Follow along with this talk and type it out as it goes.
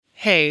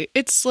Hey,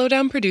 it's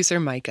Slowdown producer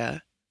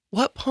Micah.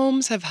 What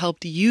poems have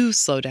helped you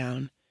slow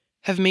down,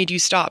 have made you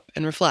stop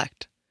and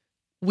reflect?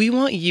 We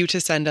want you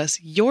to send us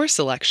your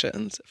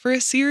selections for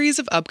a series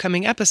of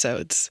upcoming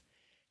episodes.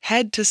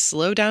 Head to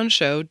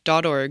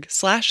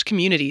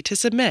slowdownshow.org/community to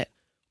submit,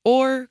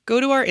 or go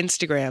to our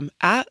Instagram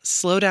at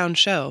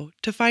slowdownshow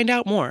to find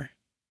out more.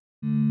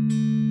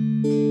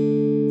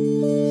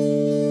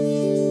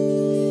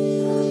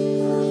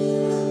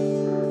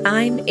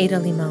 I'm Ada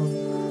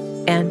Limon,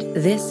 and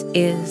this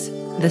is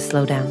The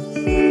Slowdown.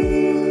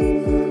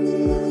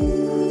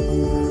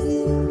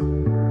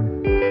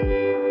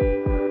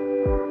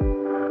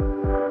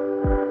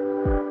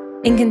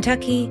 In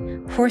Kentucky,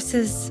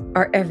 horses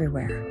are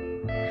everywhere.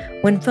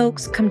 When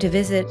folks come to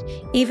visit,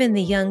 even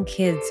the young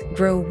kids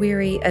grow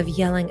weary of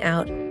yelling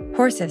out,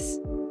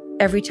 "Horses!"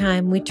 every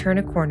time we turn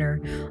a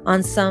corner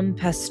on some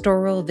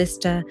pastoral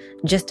vista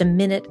just a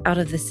minute out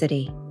of the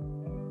city.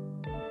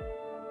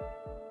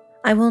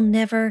 I will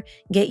never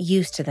get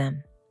used to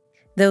them,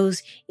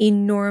 those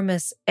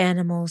enormous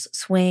animals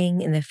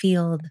swaying in the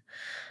field.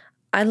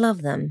 I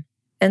love them,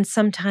 and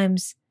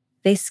sometimes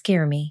they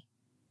scare me.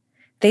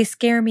 They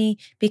scare me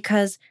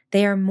because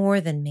they are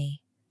more than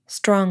me,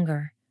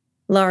 stronger,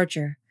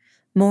 larger,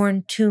 more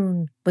in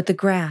tune with the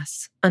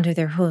grass under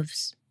their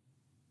hooves.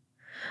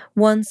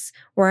 Once,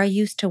 where I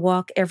used to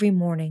walk every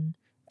morning,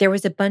 there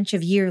was a bunch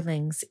of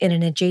yearlings in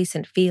an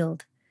adjacent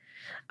field.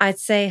 I'd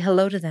say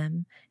hello to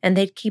them, and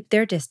they'd keep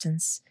their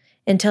distance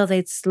until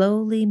they'd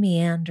slowly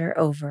meander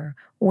over,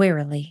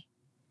 warily.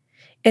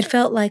 It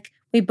felt like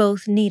we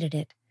both needed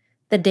it,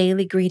 the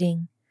daily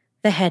greeting,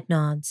 the head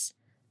nods,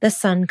 the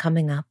sun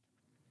coming up,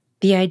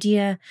 the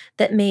idea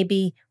that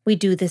maybe we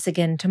do this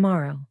again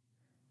tomorrow,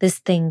 this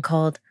thing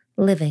called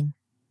living.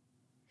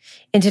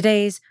 In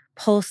today's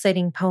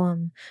pulsating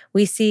poem,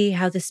 we see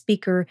how the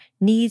speaker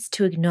needs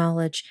to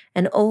acknowledge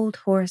an old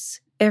horse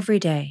every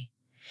day,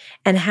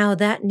 and how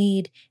that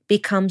need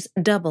becomes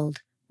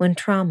doubled when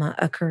trauma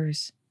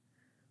occurs.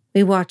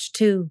 We watch,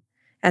 too,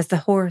 as the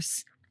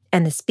horse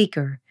and the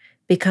speaker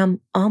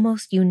become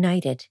almost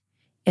united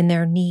in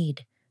their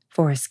need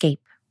for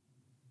escape.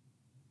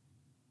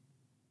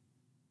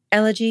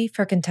 Elegy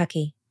for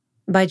Kentucky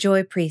by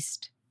Joy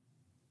Priest.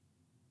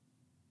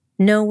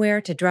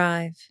 Nowhere to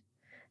drive,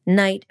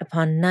 night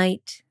upon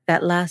night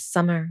that last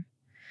summer,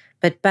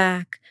 but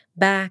back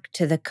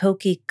to the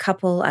cokey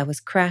couple I was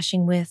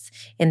crashing with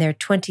in their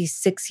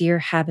 26-year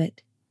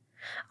habit.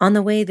 On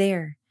the way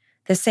there,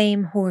 the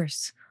same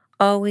horse,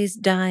 always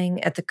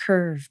dying at the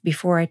curve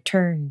before I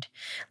turned,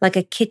 like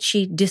a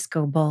kitschy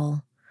disco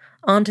ball,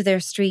 onto their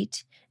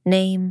street,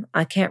 name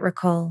I can't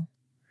recall.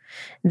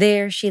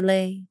 There she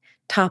lay,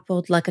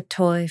 toppled like a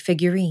toy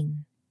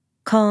figurine,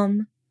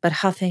 calm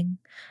but huffing,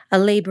 a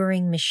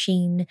laboring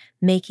machine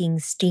making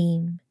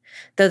steam,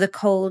 though the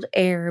cold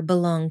air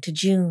belonged to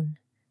June,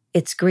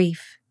 its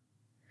grief.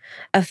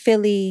 A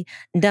filly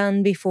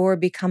done before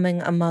becoming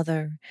a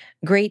mother,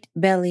 great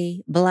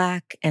belly,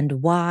 black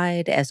and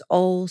wide as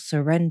all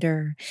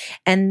surrender,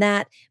 and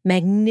that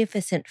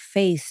magnificent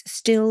face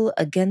still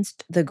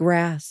against the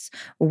grass,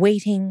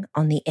 waiting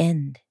on the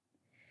end.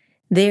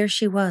 There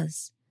she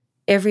was,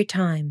 every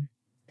time,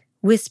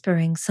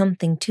 whispering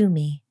something to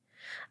me,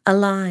 a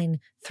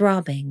line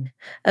throbbing,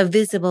 a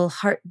visible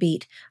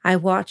heartbeat I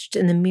watched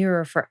in the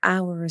mirror for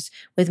hours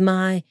with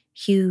my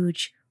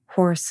huge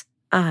horse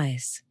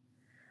eyes.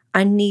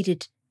 I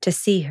needed to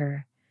see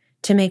her,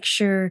 to make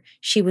sure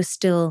she was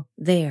still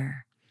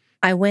there.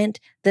 I went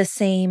the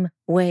same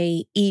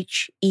way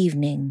each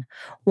evening,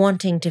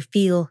 wanting to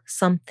feel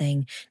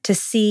something, to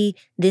see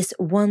this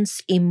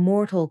once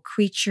immortal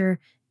creature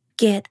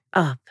get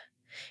up.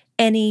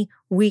 Any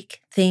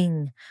weak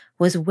thing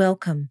was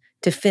welcome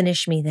to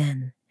finish me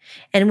then.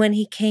 And when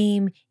he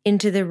came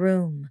into the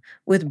room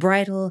with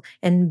bridle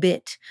and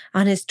bit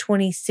on his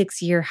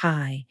 26-year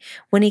high,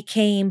 when he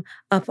came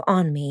up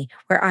on me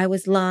where I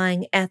was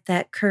lying at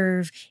that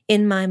curve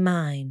in my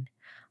mind,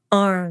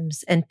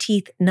 arms and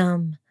teeth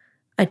numb,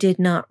 I did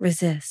not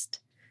resist.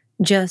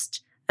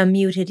 Just a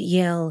muted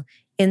yell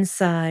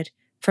inside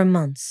for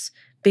months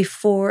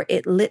before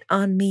it lit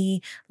on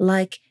me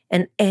like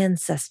an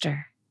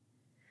ancestor.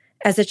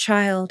 As a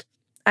child,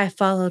 I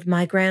followed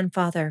my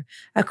grandfather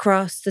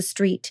across the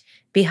street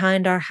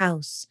behind our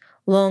house,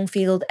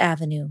 Longfield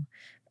Avenue,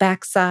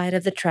 backside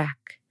of the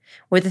track,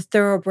 where the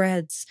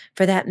thoroughbreds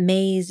for that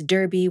maze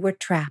derby were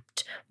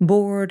trapped,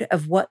 bored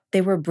of what they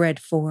were bred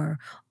for,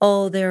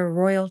 all their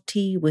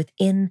royalty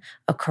within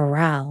a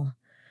corral.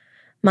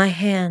 My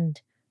hand,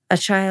 a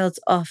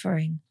child's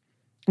offering,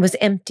 was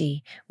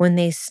empty when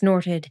they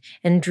snorted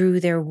and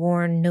drew their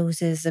worn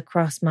noses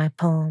across my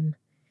palm.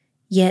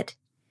 Yet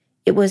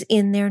it was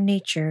in their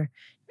nature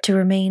to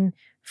remain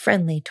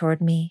friendly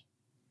toward me.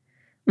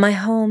 My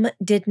home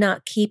did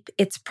not keep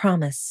its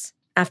promise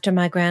after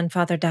my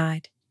grandfather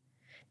died.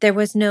 There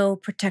was no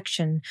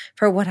protection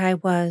for what I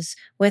was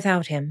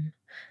without him.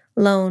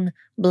 Lone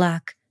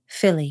black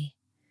filly,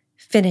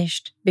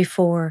 finished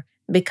before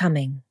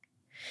becoming.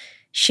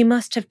 She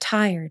must have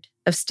tired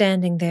of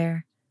standing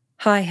there,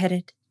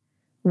 high-headed,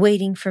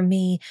 waiting for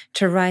me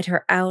to ride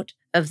her out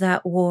of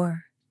that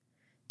war,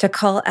 to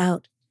call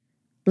out,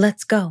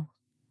 "Let's go.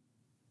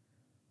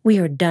 We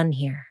are done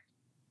here."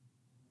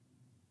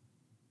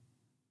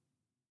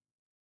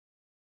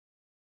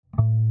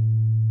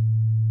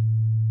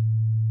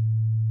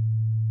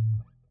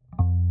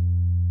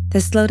 The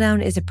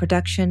Slowdown is a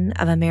production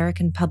of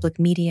American Public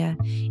Media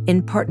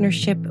in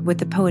partnership with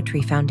the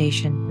Poetry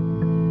Foundation.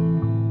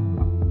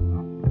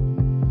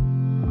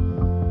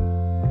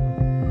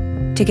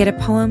 To get a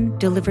poem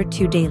delivered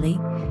to you daily,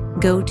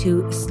 go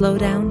to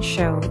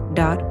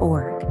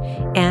slowdownshow.org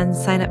and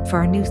sign up for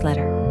our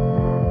newsletter.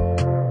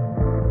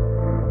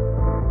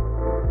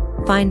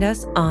 Find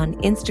us on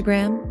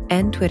Instagram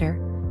and Twitter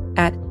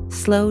at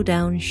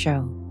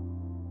slowdownshow.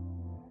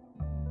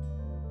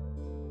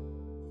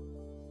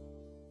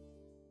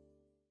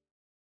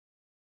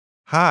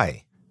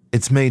 Hi,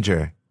 it's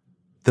Major.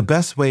 The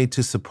best way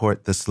to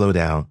support the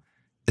Slowdown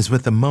is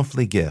with a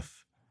monthly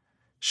gift.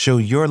 Show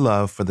your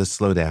love for the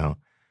Slowdown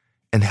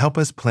and help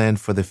us plan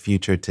for the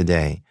future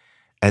today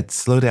at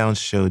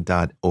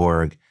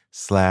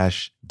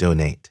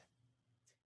slowdownshow.org/donate.